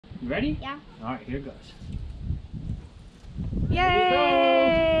You ready? Yeah. All right, here goes.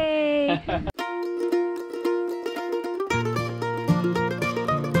 Yay!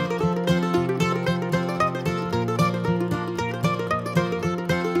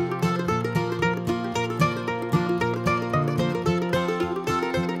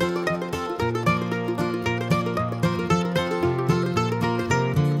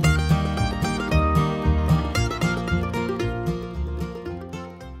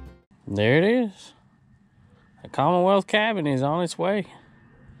 There it is. The Commonwealth cabin is on its way.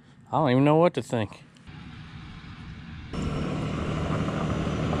 I don't even know what to think.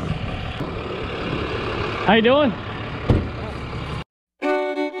 How you doing?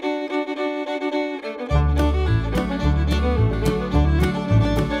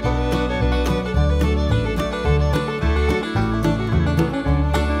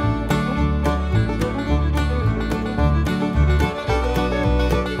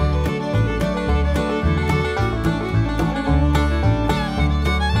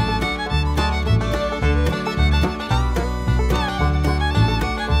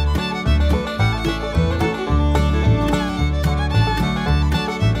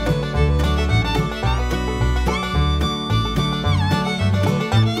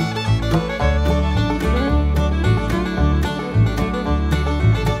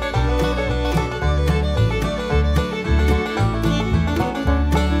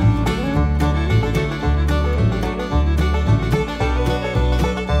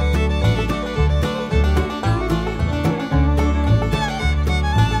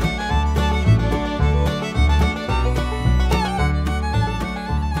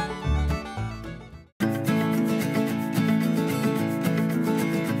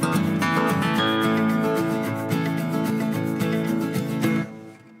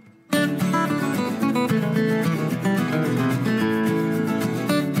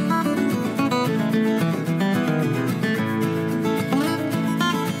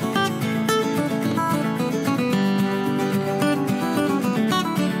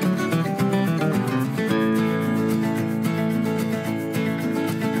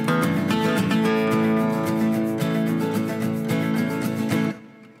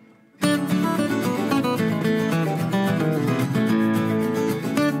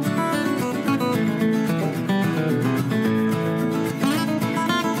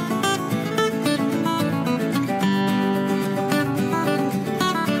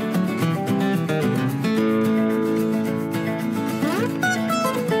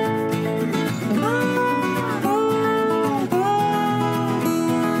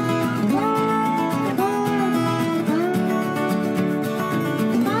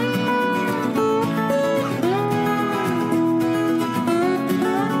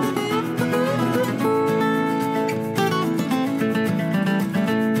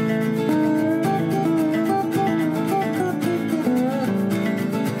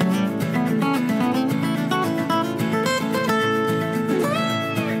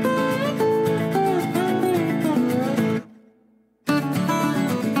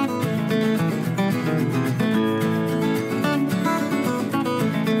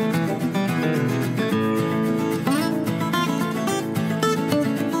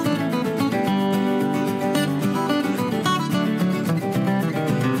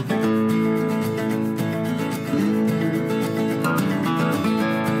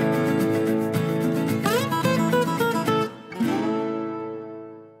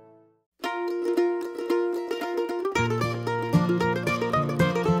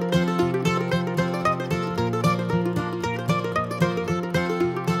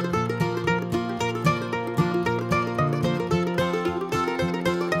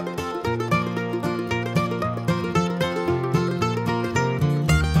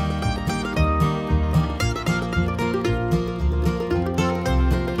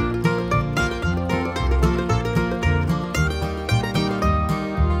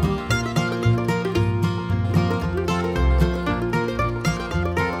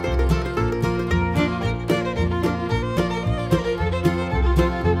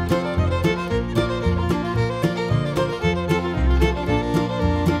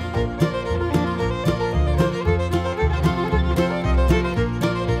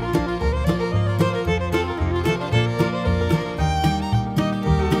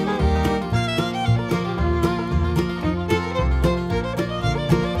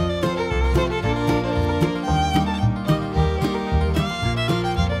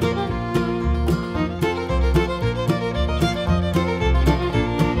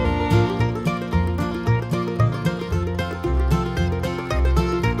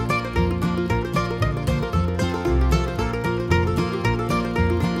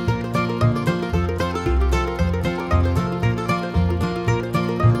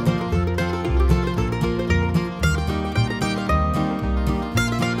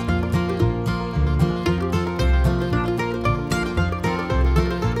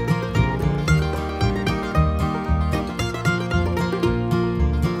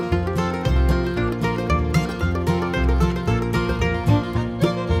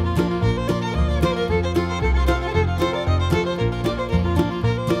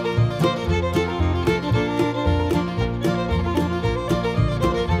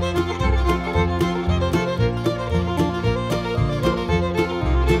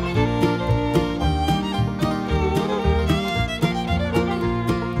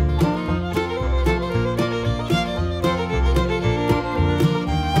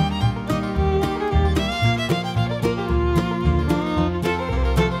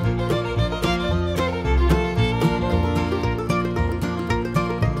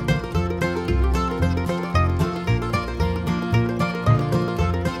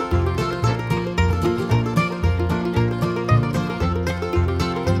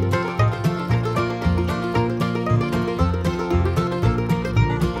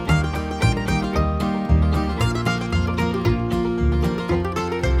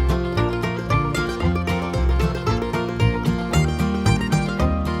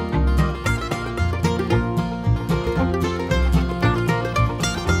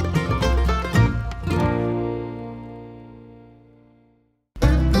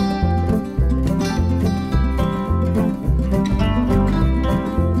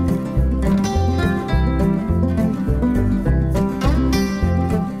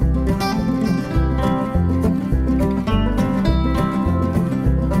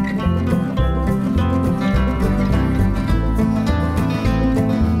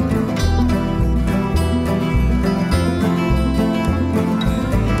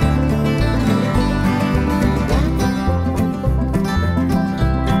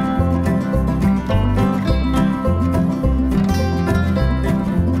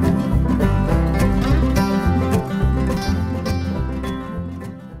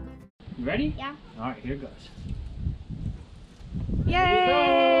 You ready? Yeah. All right, here goes.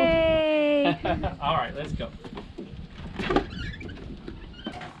 Yay! All right, let's go.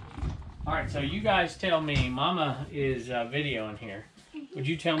 All right, so you guys tell me. Mama is videoing here. Would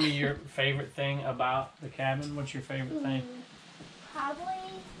you tell me your favorite thing about the cabin? What's your favorite thing?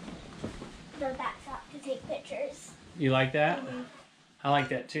 Probably the backdrop to take pictures. You like that? I like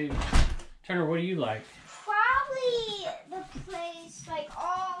that too. Turner, what do you like? Probably the place, like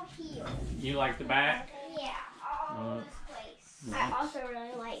all here. You like the back? Yeah, all this place. Nice. I also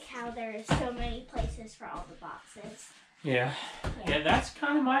really like how there's so many places for all the boxes. Yeah. Yeah, that's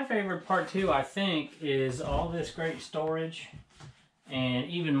kind of my favorite part too, I think, is all this great storage and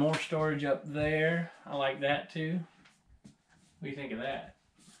even more storage up there. I like that too. What do you think of that?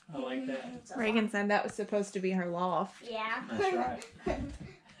 I like that. Reagan said that was supposed to be her loft. Yeah. That's right.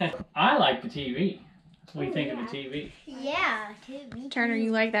 I like the TV. What do you think of the TV? Yeah, too. Turner,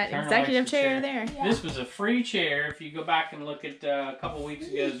 you like that Turner executive likes the chair there? Yeah. This was a free chair. If you go back and look at a couple weeks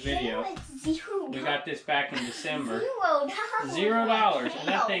ago's video, It's $0. we got this back in December. $0. $0, and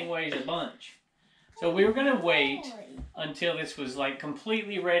that thing weighs a bunch. So we were gonna wait until this was like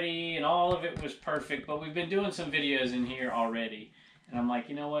completely ready and all of it was perfect, but we've been doing some videos in here already, and I'm like,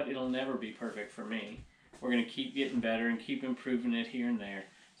 you know what? It'll never be perfect for me. We're gonna keep getting better and keep improving it here and there.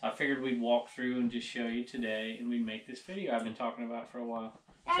 So I figured we'd walk through and just show you today, and we'd make this video I've been talking about for a while.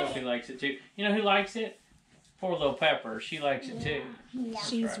 Sophie likes it too. You know who likes it? Poor little Pepper. She likes it too. Yeah.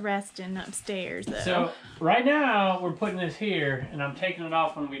 She's right. resting upstairs though. So right now we're putting this here, and I'm taking it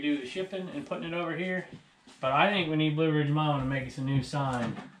off when we do the shipping and putting it over here. But I think we need Blue Ridge Mama to make us a new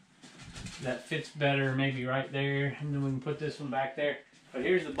sign that fits better, maybe right there, and then we can put this one back there. But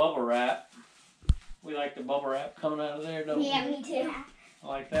here's the bubble wrap. We like the bubble wrap coming out of there, don't we? Yeah, me too. I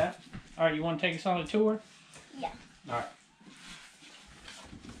like that. All right, you want to take us on a tour? Yeah. All right.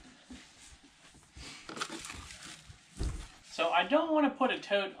 So I don't want to put a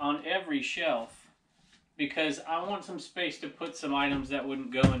tote on every shelf because I want some space to put some items that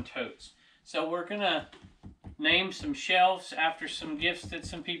wouldn't go in totes. So we're going to name some shelves after some gifts that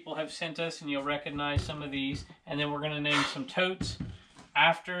some people have sent us, and you'll recognize some of these. And then we're going to name some totes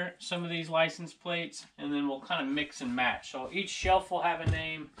after some of these license plates, and then we'll kind of mix and match. So each shelf will have a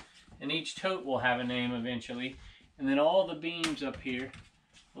name, and each tote will have a name eventually. And then all the beams up here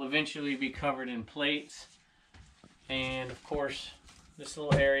will eventually be covered in plates. And of course, this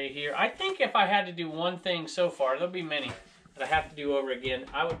little area here. I think if I had to do one thing so far, there'll be many that I have to do over again,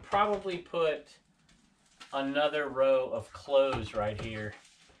 I would probably put another row of clothes right here.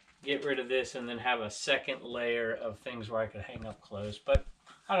 Get rid of this and then have a second layer of things where I could hang up clothes. But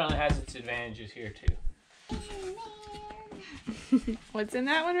I don't know, it has its advantages here too. What's in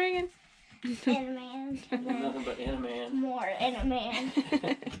that one, Reagan? Eneman. And then Nothing but Eneman. more Eneman.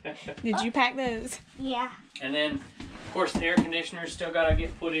 Did you pack those? Yeah. And then, of course, the air conditioner's still got to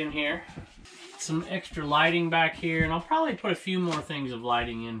get put in here. Some extra lighting back here, and I'll probably put a few more things of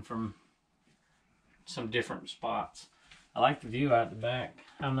lighting in from some different spots. I like the view out the back.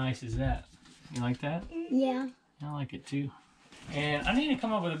 How nice is that? You like that? Yeah. I like it too. And I need to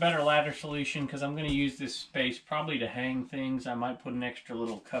come up with a better ladder solution because I'm going to use this space probably to hang things. I might put an extra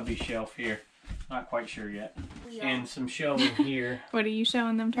little cubby shelf here. Not quite sure yet. And some shelving here. What are you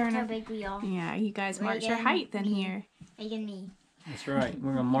showing them, That's how Turner? big we are. Yeah, you guys marked your Reagan, height in me. here. Megan, me. That's right.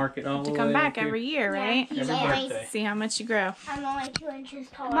 We're going to mark it all the To way come back up here. every year, right? Yeah. Every Yeah. birthday. See how much you grow. I'm only 2 inches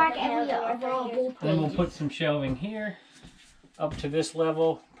taller. Mark every And then we'll put some shelving here up to this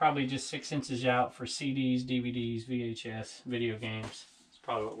level, probably just 6 inches out for CDs, DVDs, VHS, video games. That's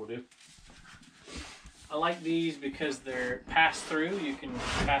probably what we'll do. I like these because they're pass-through. You can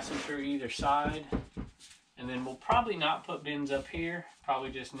pass them through either side. And then we'll probably not put bins up here.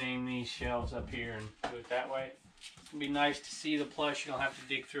 Probably just name these shelves up here and do it that way. It'd be nice to see the plush. You don't have to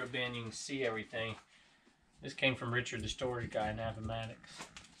dig through a bin. You can see everything. This came from Richard, the storage guy in Appomattox.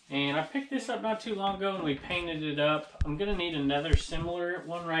 And I picked this up not too long ago and we painted it up. I'm going to need another similar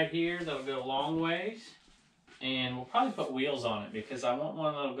one right here that'll go a long ways. And we'll probably put wheels on it because I want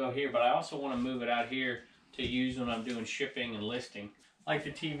one that'll go here, but I also want to move it out here to use when I'm doing shipping and listing. Like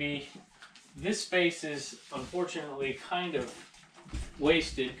the TV, this space is unfortunately kind of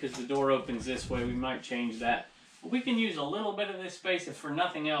wasted because the door opens this way. We might change that. But we can use a little bit of this space. If for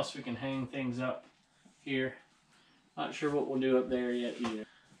nothing else, we can hang things up here. Not sure what we'll do up there yet either.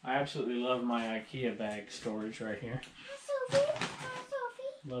 I absolutely love my Ikea bag storage right here. Hi, Sophie. Hi,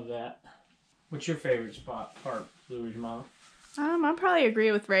 Sophie. Love that. What's your favorite part, Blue Ridge Mama? I probably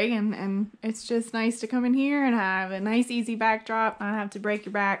agree with Reagan, and it's just nice to come in here and have a nice, easy backdrop. Not have to break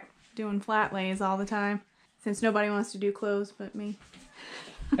your back doing flat lays all the time, since nobody wants to do clothes but me.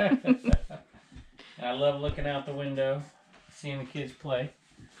 I love looking out the window, seeing the kids play.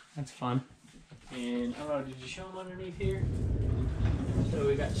 That's fun. And I don't know, did you show them underneath here? So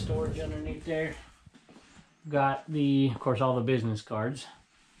we got storage underneath there. Got of course, all the business cards.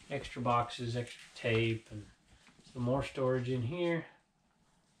 Extra boxes, extra tape, and some more storage in here.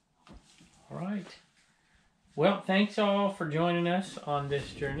 All right. Well, thanks all for joining us on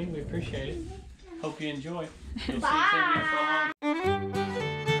this journey. We appreciate it. Hope you enjoy. We'll see you soon here for a while.